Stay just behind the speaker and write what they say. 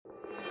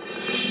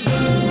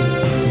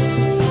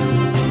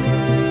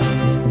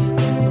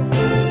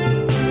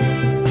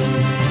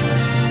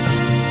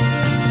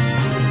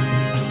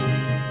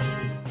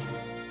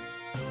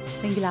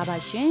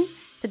ရှင်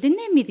တည်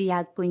နေမီဒီယာ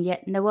ကွန်ရက်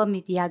နဝမီ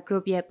ဒီယာ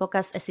group ရဲ့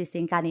podcast အစီအစ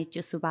ဉ်ကနေ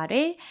ကြိုဆိုပါရ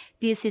စေ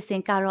ဒီအစီအစ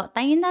ဉ်ကတော့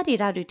တိုင်းရင်းသားဒေ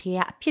သတွေထဲက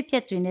အဖြစ်အပျ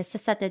က်တွေနဲ့ဆ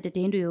က်ဆက်တဲ့သတ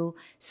င်းတွေကို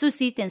စူး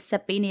စီးတင်ဆ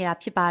က်ပေးနေတာ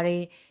ဖြစ်ပါတ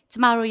ယ်ကျ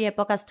မတို့ရဲ့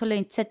podcast ထုတ်လွှ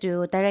င့်ချက်တွေ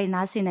ကိုတိုက်ရိုက်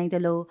နားဆင်နိုင်တ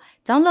ယ်လို့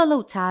ကြောင်းလှု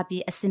ပ်ချ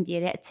ပြီးအဆင်ပြေ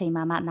တဲ့အချိန်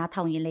မှနား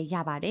ထောင်ရင်လည်းရ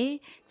ပါတယ်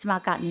ကျမ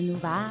ကနူး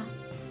နူးပါ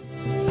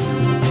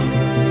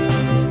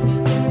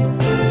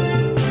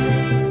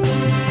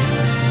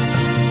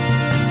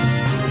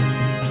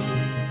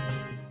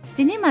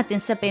ဒီနေ့မှာတ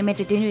င်ဆက်ပေးမယ့်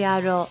သတင်းတွေက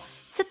တော့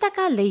စစ်တပ်က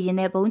လေရင်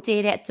နဲ့ဘုံကျဲ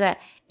တဲ့အတွက်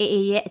အေ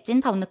အေရဲ့အကျ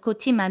ဉ်းထောင်တစ်ခု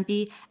ထိမှန်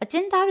ပြီးအကျ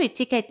ဉ်းသားတွေ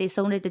ထိခိုက်ဒေ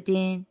ဆုံးတဲ့တဲ့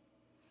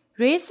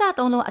ရေးစ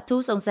သုံးလုံးအ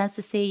ထူးစုံစမ်းစ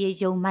စ်ဆေးရေး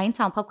ယုံမိုင်း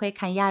ချောင်ဖောက်ခွဲ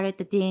ခံရတဲ့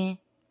တဲ့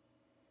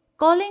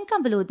ကောလင်းကံ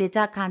ဘလူဒေ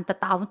တာခန်တ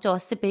တောင်ကျော်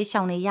စစ်ပေး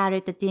ရှောင်နေရ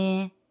တဲ့တဲ့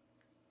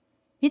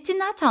မြစ်ချ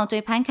နာချောင်တွေ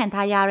ဖမ်းခံ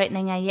ထားရတဲ့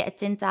နိုင်ငံရဲ့အ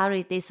ကျဉ်းသား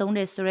တွေဒေဆုံး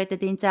တဲ့ဆိုတဲ့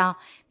တဲ့ကြောင့်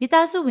မိ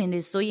သားစုဝင်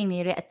တွေစိုးရိမ်နေ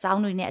တဲ့အကြော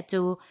င်းတွေနဲ့အ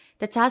တူ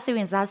တခြားစိတ်ဝ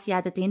င်စားစရာ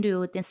တဲ့တွေ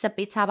ကိုတင်ဆက်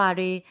ပေးချပါ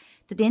ရယ်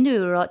သတင်းတွေ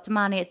တော့ကျမ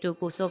နဲ့အတူ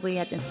ကိုစိုးပေးရ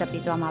တင်ဆက်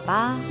ပေးသွားမှာ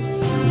ပါ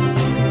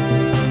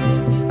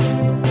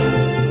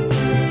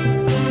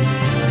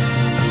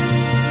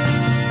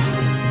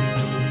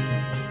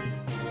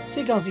စ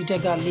စ်ကောင်စီတ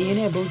ပ်ကလေရင်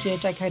နဲ့ဘုံကျဲ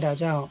တိုက်ခိုက်တာ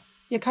ကြောင့်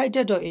ရခိုင်တ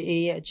ပ်တော်အေအေ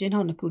ရဲ့အကျဉ်း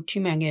ထောင်တစ်ခုထိ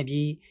မှန်ခဲ့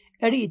ပြီး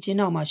အဲ့ဒီအကျဉ်း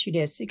ထောင်မှာရှိ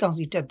တဲ့စစ်ကောင်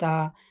စီတပ်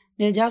သား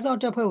နေကြားဆောင်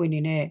တပ်ဖွဲ့ဝင်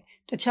တွေနဲ့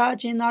တခြားအ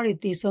ကျဉ်းသားတွေ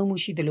တည်ဆုံမှု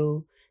ရှိတယ်လို့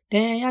ဒ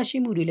ဏ်ရာရရှိ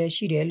မှုတွေလည်း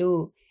ရှိတယ်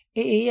လို့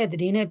အေအေရဲ့သ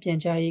တင်းနဲ့ပြန်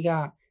ကြားရေးက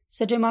စ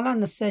က်တင်ဘာလ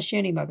28ရ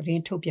က်နေ့မှာသတ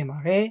င်းထုတ်ပြန်ပါ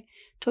တယ်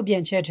။ထုတ်ပြ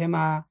န်ချက်ထဲ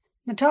မှာ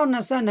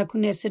2022ခု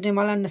နှစ်စက်တင်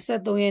ဘာလ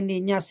23ရက်နေ့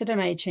ည7:00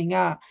နာရီအချိန်က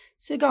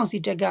စစ်ကောင်စီ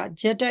တပ်က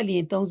ဂျက်တိုက်လျ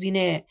င်3စီး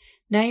နဲ့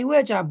နိုင်ဝဲ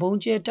ကြဘုံ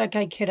ကျဲတိုက်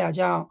ခိုက်ခဲ့တာ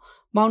ကြောင့်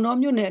မောင်နှော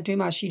မြို့နယ်အတွ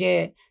င်းမှာရှိ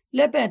တဲ့လ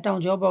က်ပံတော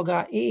င်ကျောပေါ်က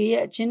အေအေ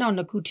ရဲ့အချင်းတော်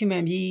နှစ်ခုထိမှ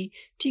န်ပြီး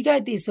ထိခို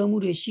က်ဒေဆုံးမှု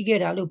တွေရှိခဲ့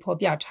တာလို့ဖော်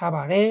ပြထား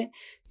ပါတယ်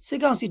။စစ်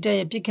ကောင်စီတပ်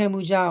ရဲ့ပစ်ခတ်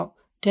မှုကြောင့်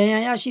ဒဏ်ရာ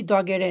ရရှိ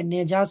သွားခဲ့တဲ့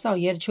နေကြားဆောင်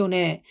ရဲတချို့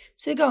နဲ့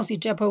စစ်ကောင်စီ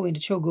တပ်ဖွဲ့ဝင်တ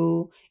ချို့ကို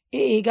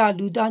အေအေက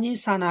လူသားချင်း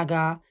စာနာက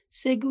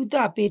စေကူတ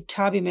ပေး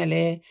ထားပေမဲ့လ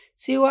ည်း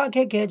စေဝါအခ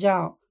က်အခဲကြော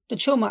င့်တ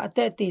ချို့မှာအသ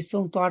က်သေ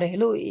ဆုံးသွားတယ်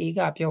လို့အေအေက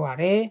ပြောပါ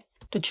တယ်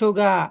။တချို့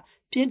က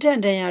ပြင်းထန်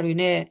ဒဏ်ရာတွေ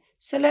နဲ့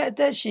ဆက်လက်အသ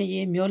က်ရှင်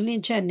ရေးမျောလ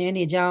င့်ချက်နေ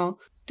နေကြောင်း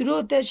သူ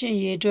တို့အသက်ရှင်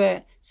ရေးအတွက်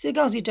စစ်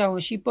ကောင်စီတာဝ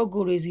န်ရှိပုဂ္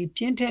ဂိုလ်တွေစီ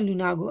ပြင်းထန်လူ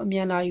နာကိုအမြ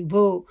န်လာယူ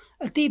ဖို့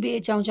အသိပေး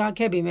အကြောင်းကြား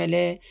ခဲ့ပေမဲ့လ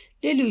ည်း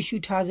လက်လူရှု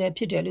ထားဆဲ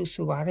ဖြစ်တယ်လို့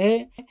ဆိုပါတယ်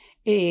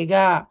။အေအေက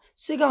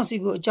စစ်ကောင်စီ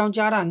ကိုအကြောင်း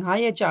ကြားတာ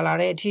9ရက်ကြာလာ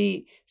တဲ့အထိ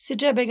စစ်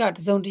တပ်ဘက်ကတ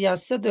စုံတရာ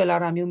ဆက်သွယ်လာ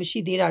တာမျိုးမရှိ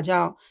သေးတာ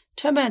ကြောင့်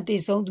ထပ်မံသေ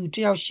ဆုံးသူတ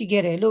ယောက်ရှိ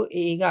ခဲ့တယ်လို့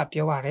အေအေက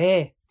ပြောပါတ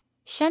ယ်။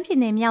ရှမ်းပြည်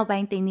နယ်မြောက်ပို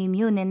င်းတင်နီ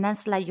မြို့နယ်နန့်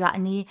စလိုက်ရွာ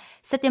အနီး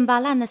စက်တင်ဘာ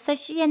လ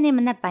28ရက်နေ့မ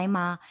နက်ပိုင်း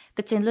မှာက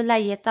ချင်လွတ်လ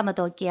ပ်ရေးတပ်မ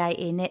တော်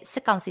KIA နဲ့စ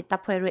စ်ကောင်စီတ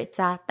ပ်ဖွဲ့တွေအ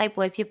ကြားတိုက်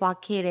ပွဲဖြစ်ပွား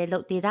ခဲ့တယ်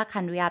လို့ဒေသခံ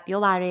တွေကပြော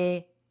ပါတယ်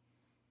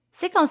။စ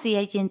စ်ကောင်စီ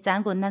ရဲ့ရင်ကျ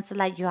န်းကိုနန့်စ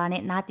လိုက်ရွာ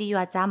နဲ့နာတီ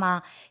ရွာကြားမှာ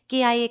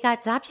KIA က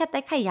ကြားဖြတ်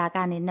တိုက်ခိုက်ရာက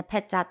နေနှစ်ဖ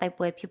က်ကြားတိုက်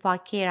ပွဲဖြစ်ပွား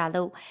ခဲ့တာ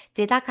လို့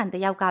ဒေသခံတ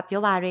ယောက်က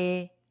ပြောပါတယ်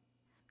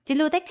။ဒီ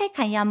လိုတိုက်ခိုက်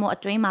ခံရမှုအ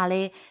တွင်းမှာ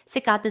လဲစ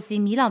စ်ကားတစီ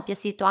မီးလောင်ပျက်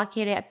စီးသွား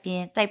ခဲ့တဲ့အပြ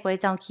င်တိုက်ပွဲ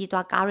ကြောင့်ခီး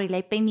သွားကားတွေလ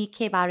ည်းပိတ်မိ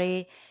ခဲ့ပါတယ်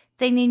။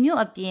တိန်နီမြို့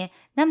အပြင်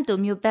နမ်တူ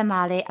မြို့ဘက်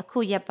မှာလည်းအခု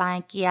ရက်ပို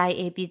င်း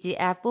KIA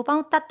PGF ပူပေါ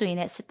င်းတပ်တွေ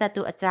နဲ့စစ်တပ်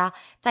တို့အကြား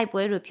တိုက်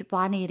ပွဲတွေဖြစ်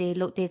ပွားနေတယ်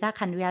လို့ဒေသ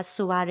ခံတွေက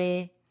ဆိုပါတယ်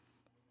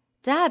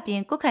။ဒါအပြ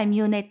င်ကုတ်ခိုင်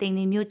မြို့နဲ့တိန်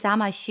နီမြို့ကြား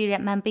မှာရှိ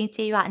တဲ့မန်ပိန်း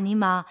ကျေးရွာအနီး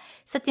မှာ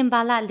စက်တင်ဘာ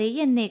လ4ရ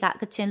က်နေ့က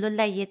ကချင်လွတ်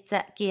လပ်ရေးတ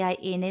ပ်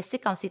KIA နဲ့စ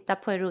စ်ကောင်စီတပ်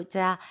ဖွဲ့တို့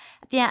ကြား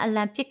အပြန်အ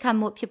လှန်ပစ်ခတ်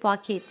မှုဖြစ်ပွား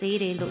ခဲ့တ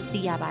ယ်လို့သိ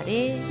ရပါတ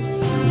ယ်။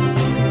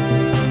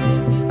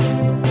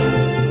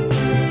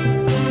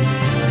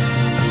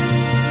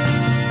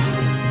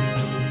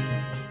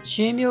ရ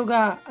င်းမျိုးက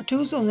အ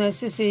ထူးစုံစမ်း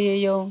စစ်ဆေး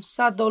ရေးယုံစ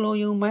သုံးလုံး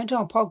ယုံမိုင်း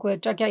ထောင်ဖောက်ခွဲ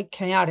တိုက်ခိုက်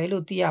ခံရတယ်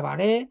လို့သိရပါ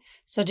တယ်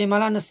။စက်တင်ဘာ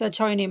လ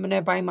26ရက်နေ့မ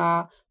နေ့ပိုင်းမှာ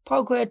ဖော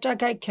က်ခွဲတိုက်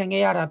ခိုက်ခံ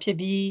ခဲ့ရတာဖြစ်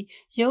ပြီး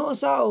ယုံအ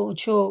စအုံအ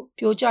ချို့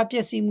ပြိုကျပျ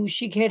က်စီးမှု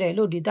ရှိခဲ့တယ်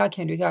လို့ဒေသ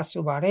ခံတွေက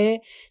ဆိုပါတယ်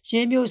။ရ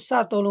င်းမျိုးစ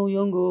သုံးလုံး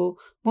ယုံကို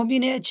မွန်ပြ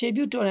ည်နယ်အခြေ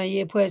ပြုတော်လှန်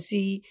ရေးအဖွဲ့အစ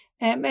ည်း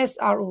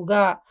MSRO က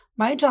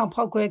မိုင်းထောင်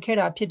ဖောက်ခွဲခဲ့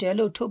တာဖြစ်တယ်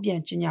လို့ထုတ်ပြန်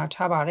ကြေညာ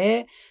ထားပါတယ်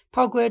။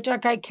ဖောက်ခွဲတို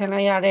က်ခိုက်ခံ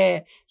လိုက်ရတဲ့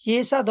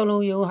ရေးစသုံး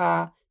လုံးယုံဟာ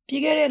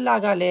ပြီးခဲ့တဲ့လ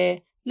ကလည်း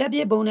လက်ပ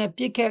စ်ဘုံနဲ့ပ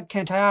စ်ခတ်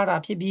ခံထားရတာ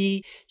ဖြစ်ပြီး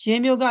ရ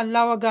င်းမျိုးက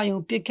လာဝကယုံ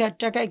ပစ်ခတ်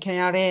တိုက်ခိုက်ခံ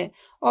ရတဲ့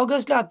ဩဂ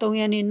တ်လ3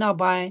ရက်နေ့နောက်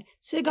ပိုင်း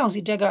စစ်ကောင်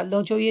စီတပ်က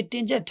လုံခြုံရေးတ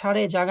င်းကျပ်ထား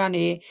တဲ့ကြားက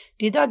နေ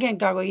ဒေသခံ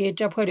ကာကွယ်ရေး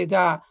တပ်ဖွဲ့တွေက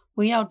ဝ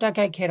င်ရောက်တိုက်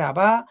ခိုက်ခဲ့တာ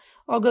ပါ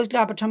ဩဂတ်လ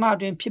ပထမအ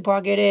တွင်းဖြစ်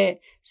ပွားခဲ့တဲ့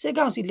စစ်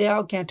ကောင်စီလက်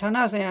အောက်ခံဌာန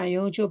ဆိုင်ရာ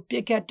ရုံးချုပ်ပ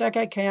စ်ခတ်တိုက်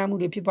ခိုက်ခံရမှု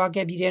တွေဖြစ်ပွား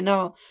ခဲ့ပြီးတဲ့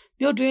နောက်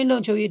မြို့တွင်းလုံ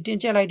ခြုံရေးတင်း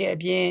ကျပ်လိုက်တဲ့အ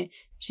ပြင်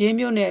ရင်း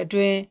မျိုးနယ်အတွ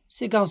င်းစ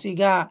စ်ကောင်စီ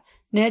က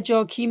နေ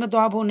ကျော်ခီးမ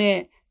သွားဖို့နဲ့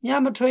ည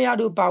မထွက်ရ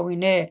တို့ပါဝင်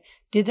တဲ့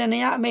ဒေသနာ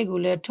ယအမိန့်ကို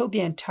လည်းထုတ်ပြ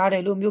န်ထားတ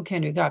ယ်လို့မြို့ခံ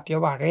တွေကပြော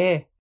ပါတယ်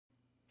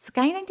။စ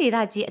ကိုင်းတိုင်းဒေသ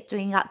ကြီးအတွ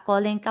င်းကကော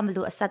လင်းကမ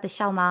လူအဆက်တ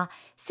လျှောက်မှာ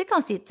စစ်ကော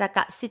င်စီတပ်က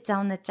စစ်ကြော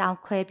င်းနှစ်ကြောင်း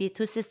ခွဲပြီး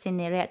ထုစစ်ဆင်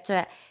နေတဲ့အတွ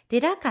က်ဒေ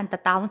သခံတ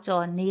ထောင်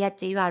ကျော်နေရ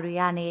ကျေးရွာတွေ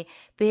ကနေ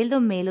ဘေးလွ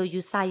တ်မေလို့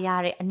ယူဆရ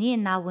တဲ့အနည်း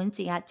အနာဝန်းကျ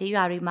င်ကကျေး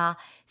ရွာတွေမှာ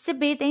စစ်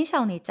ဘေးသိမ်း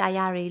ရှောင်နေကြရ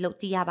တယ်လို့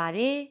သိရပါတ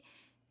ယ်။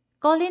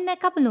ကောလင်းနဲ့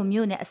ကပလူ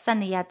မျိုးနဲ့အဆက်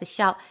နေရတ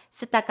လျှောက်စ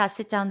စ်တပ်ကစ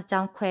စ်ကြောင်းတစ်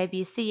ကြောင်းခွဲ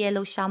ပြီးစစ်ရဲ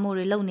လှုပ်ရှားမှု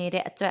တွေလုပ်နေ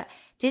တဲ့အတွက်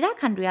ဒေသ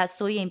ခံတွေက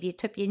စိုးရိမ်ပြီး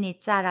ထွက်ပြေးနေ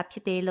ကြတာဖြ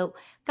စ်တယ်လို့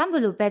ကမ်ဘ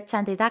လူဘက်ချ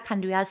န်ဒေသခံ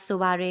တွေကဆို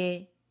ပါတယ်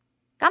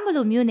။ ကမ်ဘ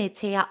လူမြို့နယ်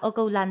ချေကဩ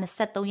ဂုတ်လ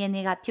23ရက်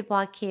နေ့ကဖြစ်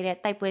ပွားခဲ့တဲ့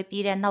တိုက်ပွဲ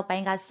ပြီးတဲ့နောက်ပို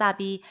င်းကစ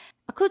ပြီး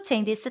အခုချိ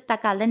န်ထိစစ်တ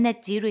ပ်ကလက်နက်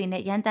ကြီးတွေ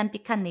နဲ့ရန်တမ်းပ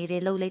စ်ခတ်နေတ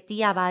ယ်လို့လည်းသိ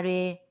ရပါတ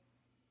ယ်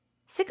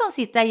။စစ်ကောင်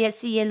စီတပ်ရဲ့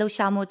စီရဲလှုပ်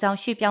ရှားမှုကြောင့်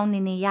ရွှေ့ပြောင်း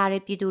နေရ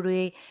တဲ့ပြည်သူ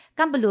တွေက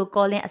မ်ဘလူ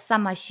ကောလင်းအစ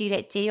ပ်မှာရှိ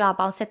တဲ့ကျေးရွာ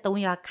ပေါင်း73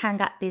ရွာခန့်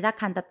ကဒေသ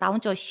ခံ1000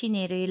ကျော်ရှိ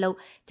နေတယ်လို့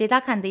ဒေသ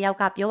ခံတယောက်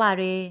ကပြောပါ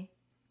တယ်။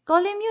ကော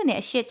လင်းမြို့နယ်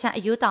အရှိချမ်း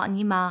အယူတောင်အ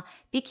နီးမှာ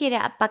ပြီးခဲ့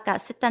တဲ့အပတ်က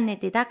စစ်တပ်နဲ့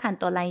ဒေသခံ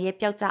တော်လှန်ရေး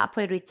ပျောက်ကြားအ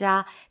ဖွဲ့တွေ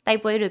ကြားတို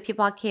က်ပွဲတွေဖြစ်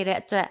ပွားခဲ့တဲ့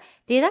အတွက်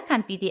ဒေသခံ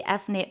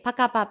PDF နဲ့ဖ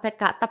ကပဘက်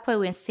ကတပ်ဖွဲ့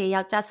ဝင်10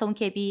ယောက်ကြာဆုံး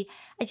ခဲ့ပြီး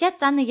အရက်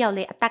သား2ယောက်လ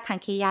ည်းအသက်ခံ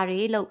ခဲ့ရတ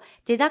ယ်လို့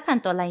ဒေသခံ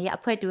တော်လှန်ရေး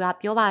အဖွဲ့တွေက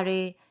ပြောပါတ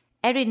ယ်။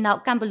အဲ့ဒီနော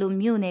က်ကမ်ဘလူ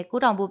မြို့နယ်ကို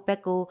တောင်ဘုတ်ဘ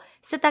က်ကို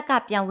စစ်တပ်က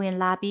ပြန်ဝင်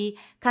လာပြီး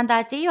ခန္ဓာ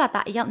ကျေးရွာ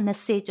သားအယောက်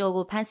20ကျော်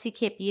ကိုဖမ်းဆီး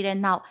ခဲ့ပြီးတဲ့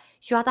နောက်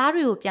ရွာသား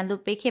တွေကိုပြန်လွှ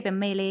တ်ပေးခဲ့ပေ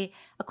မဲ့လည်း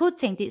အခု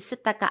ချိန်ထိစ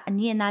စ်တပ်ကအ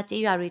နီးအနား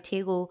ကျေးရွာတွေထဲ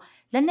ကို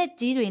လက်နက်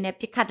ကြီးတွေနဲ့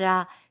ပစ်ခတ်တာ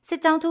စ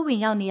စ်ကြောင်းထိုးဝင်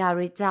ရောက်နေရ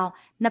တဲ့ကြောင်း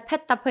နှစ်ဖ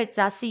က်တပ်ဖွဲ့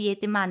ကြားစီရေး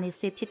တင်မာနေ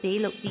စေဖြစ်တယ်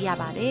လို့သိရ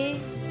ပါတယ်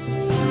။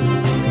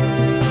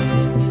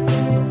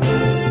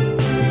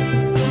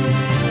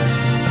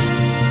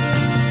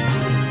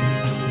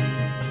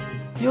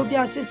မြို့ပြ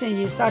စစ်စင်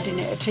ရေးစတင်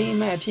တဲ့အထိမ်းအ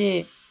မှတ်အဖြစ်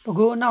ပဲ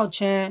ခူးအနောက်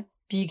ချမ်း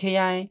ပြည်ခ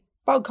ရိုင်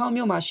ပေါက်ခေါင်း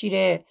မြို့မှာရှိ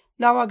တဲ့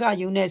လာဝက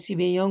ယူနယ်စီ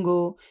ပင်ရုံး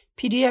ကို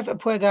PDF အ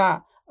ဖွဲ့က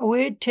အ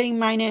ဝေးထိန်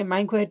မိုင်းနဲ့မို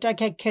င်းခွဲတိုက်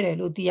ခတ်ခဲ့တယ်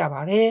လို့သိရ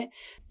ပါတယ်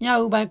။ည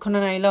ဦးပိုင်း9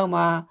နာရီလောက်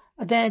မှာ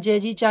အတန်အကျယ်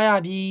ကြီးကြားရ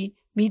ပြီး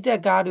မိသ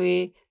က်ကားတွေ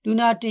လူ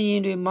နာတင်ရ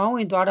င်တွေမောင်းဝ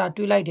င်သွားတာ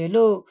တွေ့လိုက်တယ်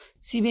လို့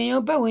စီပင်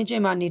ရုံးပတ်ဝန်းကျ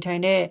င်မှာနေထို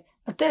င်တဲ့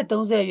အသက်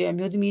30အရွယ်အ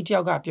မျိုးသမီးတစ်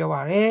ယောက်ကပြော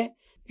ပါတယ်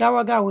။လာဝ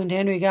ကဝန်ထ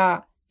မ်းတွေက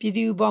ပြည်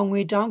သူပေါင်း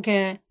ငွေတောင်းခံ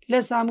လ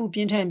က်စားမှုပြ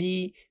င်းထန်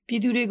ပြီးပြ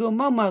ည်သူတွေကို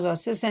မောက်မာစွာ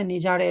ဆက်ဆက်နေ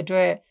ကြတဲ့အတွ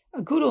က်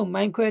အခုလို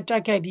မိုင်းခွဲတို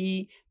က်ခိုက်ပြီး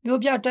မြို့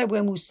ပြတိုက်ပွဲ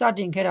မှုစတ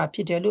င်ခဲ့တာဖြ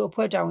စ်တယ်လို့အ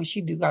ဖွဲ့တာဝန်ရှိ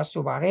သူက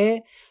ဆိုပါတယ်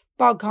။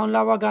ပေါက်ခေါင်း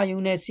လာဝကယုံ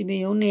နဲ့စီပ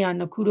င်ယုံနေရာ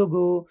နှစ်ခုတို့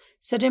ကို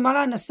စက်တင်ဘာလ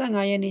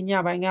25ရက်နေ့ည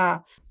ပိုင်းက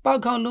ပေါ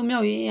က်ခေါင်းလွတ်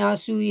မြောက်ရေးအင်အား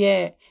စု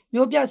ရဲ့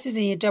မြို့ပြစစ်စ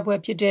င်ရေးတပ်ဖွဲ့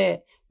ဖြစ်တဲ့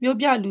မြို့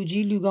ပြလူ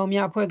ကြီးလူကောင်း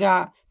များအဖွဲ့က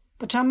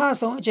ပထမ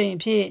ဆုံးအကြိမ်အ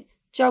ဖြစ်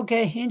ကြောက်ခဲ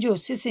ဟင်းကျို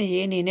စစ်စင်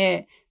ရေးအနေနဲ့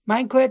မို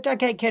င်းခွဲတိုက်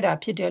ခိုက်ခဲ့တာ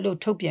ဖြစ်တယ်လို့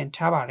ထုတ်ပြန်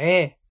ထားပါတ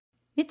ယ်။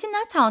မြစ်ချ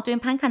နာချောင်တွင်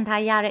ဖန်ခံ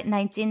ထားရတဲ့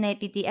နိုင်ကျင်းနဲ့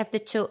PDF တ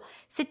ချို့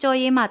စစ်ကြော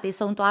ရေးမှတည်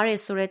ဆုံသွားရဲ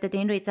ဆိုတဲ့သတ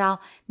င်းတွေကြောင့်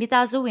မိ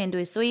သားစုဝင်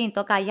တွေစိုးရိမ်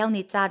တော့ကရောက်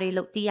နေကြတယ်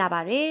လို့သိရ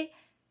ပါတယ်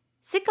။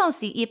စစ်ကောင်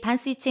စီဖန်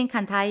စီချင်း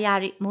ခံထားရ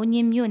တဲ့မိုးည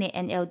င်းမြို့နယ်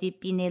NLD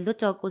ပြည်နယ်လွတ်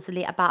တော်ကိုယ်စား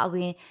လှယ်အပါအဝ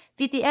င်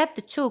PDF တ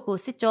ချို့ကို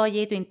စစ်ကြော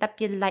ရေးတွင်တပ်ပ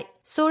စ်လိုက်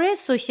ဆိုတဲ့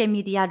social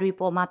media တွေ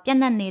ပေါ်မှာပြန့်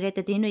နှံ့နေတဲ့သ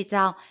တင်းတွေ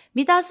ကြောင့်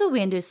မိသားစုဝ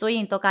င်တွေစိုး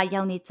ရိမ်တော့က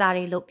ရောက်နေကြတ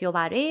ယ်လို့ပြော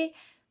ပါတယ်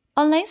။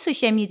 online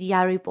social media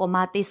တွေပေါ်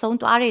မှာတည်ဆုံ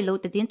သွားတယ်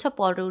လို့သတင်းထွက်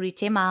ပေါ်လို့တွေ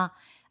ထဲမှာ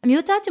အ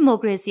မျိုးသားဒီမို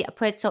ကရေစီအ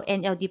ဖွဲ့ချုပ်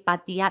NLD ပါ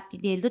တီကပြ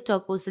ည်နယ်လွှတ်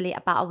တော်ကိုယ်စားလှယ်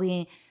အပါအဝ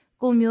င်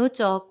ကိုမျိုး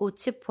ကျော်ကို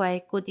ချစ်ဖွယ်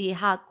ကိုတီ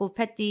ဟာကိုဖ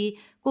က်တီ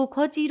ကို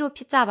ခေါ်ကြီးတို့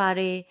ဖြစ်ကြပါ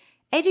တယ်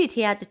။အဲ့ဒီ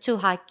ထဲကတချို့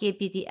ဟာ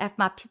KPDF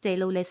မှာဖြစ်တယ်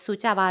လို့လည်းဆို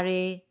ကြပါတ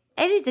ယ်။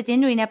အဲ့ဒီသတ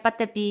င်းတွေနဲ့ပတ်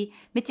သက်ပြီး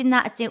မြစ်ချနာ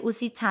အကျဉ်းဦး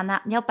စီးဌာန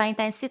မြောက်ပိုင်း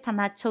တိုင်းစစ်ဌာ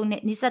နချုပ်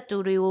နဲ့နိစက်တူ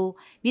တွေကို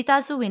မိ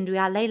သားစုဝင်တွေ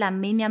ကလိုက်လာ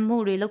မေးမြန်းမှု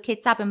တွေလုပ်ခဲ့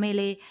ကြပေမဲ့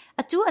လည်း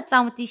အကျိုးအကြော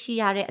င်းသိရှိ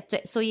ရတဲ့အတွ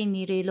က်ဆိုရင်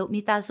နေတယ်လို့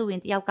မိသားစုဝင်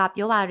တယောက်က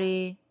ပြောပါတ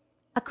ယ်။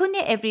အခုနှ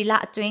စ်ဧပြီလ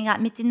အတွင်းက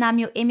မြစ်ချနာ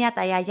မြို့အေးမြတ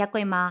ရာရက်ွ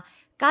က်မှာ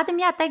ကားသ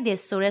မျှတိုက်တယ်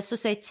ဆိုတဲ့ဆွ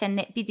ဆွဲချက်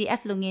နဲ့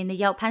PDF လူငယ်2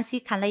ယောက်ဖမ်း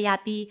ဆီးခံလိုက်ရ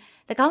ပြီး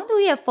၎င်း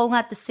တို့ရဲ့ဖုန်းက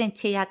တဆင့်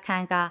ချေရခံ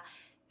က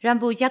ရမ်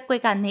ဘူရက်ွ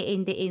က်ကနေအိ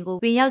မ်တဲ့အိမ်ကို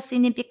ဝင်ရောက်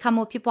စီးနင်းပစ်ခတ်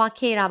မှုဖြစ်ပွား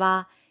ခဲ့တာပါ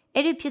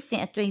အဲ့ဒီဖြစ်စ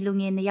ဉ်အတွင်းလူ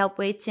ငယ်2ယောက်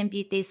ပွဲချင်း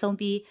ပြီးတေဆုံး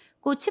ပြီး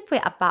ကိုချစ်ဖွ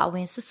ယ်အပါအဝ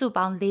င်စုစု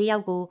ပေါင်း4ယော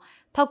က်ကို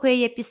ဖောက်ခွဲ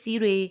ရေးပစ္စည်း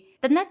တွေ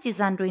တနက်ကြည်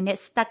စံတွေနဲ့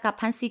စစ်တပ်က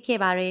ဖမ်းဆီးခဲ့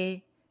ပါတယ်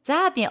ဂျာ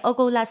အပြင်ဩ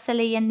ဂုတ်လ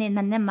14ရက်နေ့န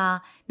က်မှာ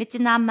မြချ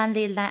နာမန်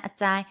လေးလန်အ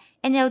တိုင်း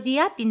NLD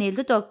ကပြည်နယ်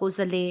လွှတ်တော်ကိုယ်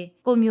စားလှယ်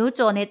ကိုမျိုး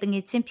ကျော်နဲ့တင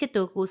ယ်ချင်းဖြစ်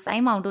သူကိုစို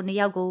င်းမောင်တို့2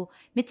ယောက်ကို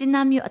မြချ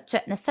နာမြို့အထ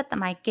က်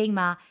20မိုင်ဂိတ်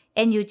မှာ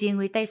NUG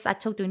ငွေတိုက်စာ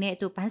ချုပ်တွေနဲ့အ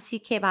တူဖမ်း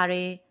ဆီးခဲ့ပါတ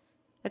ယ်။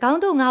၎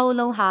င်းတို့9ဦး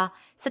လုံးဟာ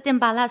စက်တင်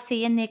ဘာလ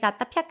10ရက်နေ့က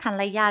တပ်ဖြတ်ခံ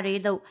လိုက်ရတယ်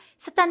လို့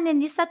စစ်တပ်နဲ့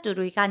နိစက်တူ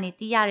တွေကနေ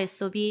သိရရ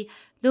ဆိုပြီး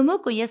လူမှု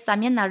ကွန်ရက်စာ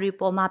မျက်နှာတွေ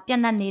ပေါ်မှာပြ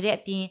န့်နှံ့နေတဲ့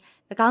အပြင်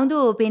၎င်း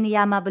တို့ကိုဘယ်နေ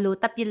ရာမှာဘလို့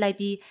တပ်ပစ်လိုက်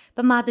ပြီးပ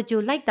မာတ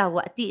ကြိုလိုက်တာ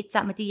ကိုအတိအကျ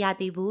မသိရ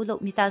သေးဘူး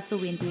လို့မိသားစု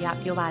ဝင်တွေက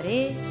ပြောပါတ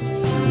ယ်။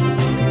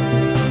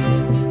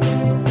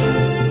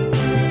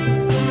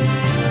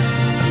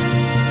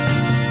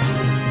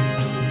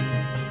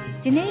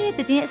ဒီနေ့ရဲ့သ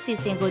တင်းအစီ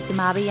အစဉ်ကိုကျွန်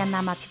မပဲရနာ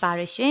မှာဖြစ်ပါ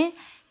ရရှင်။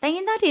တိုင်းရ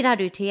င်းသားဒေသ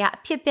တွေထဲကအ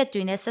ဖြစ်အပျက်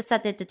တွေနဲ့ဆက်ဆ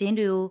က်တဲ့သတင်း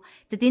တွေကို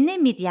သတင်းနဲ့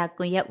မီဒီယာ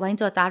ကွန်ရက်ဝိုင်း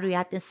ကြော်သားတွေက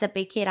တင်ဆက်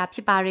ပေးခဲ့တာဖြ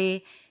စ်ပါတယ်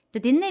။သ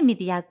တင်းနဲ့မီ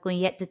ဒီယာကွန်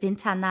ရက်သတင်း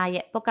ဌာန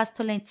ရဲ့ podcast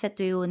ထုတ်လွှင့်ချက်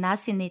တွေကိုနား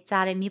ဆင်နေကြ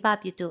တဲ့မိဘ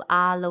ပြည်သူ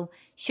အားလုံး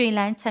ရွှေလ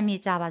န်းချမ်း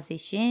မြေ့ကြပါစေ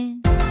ရှင်။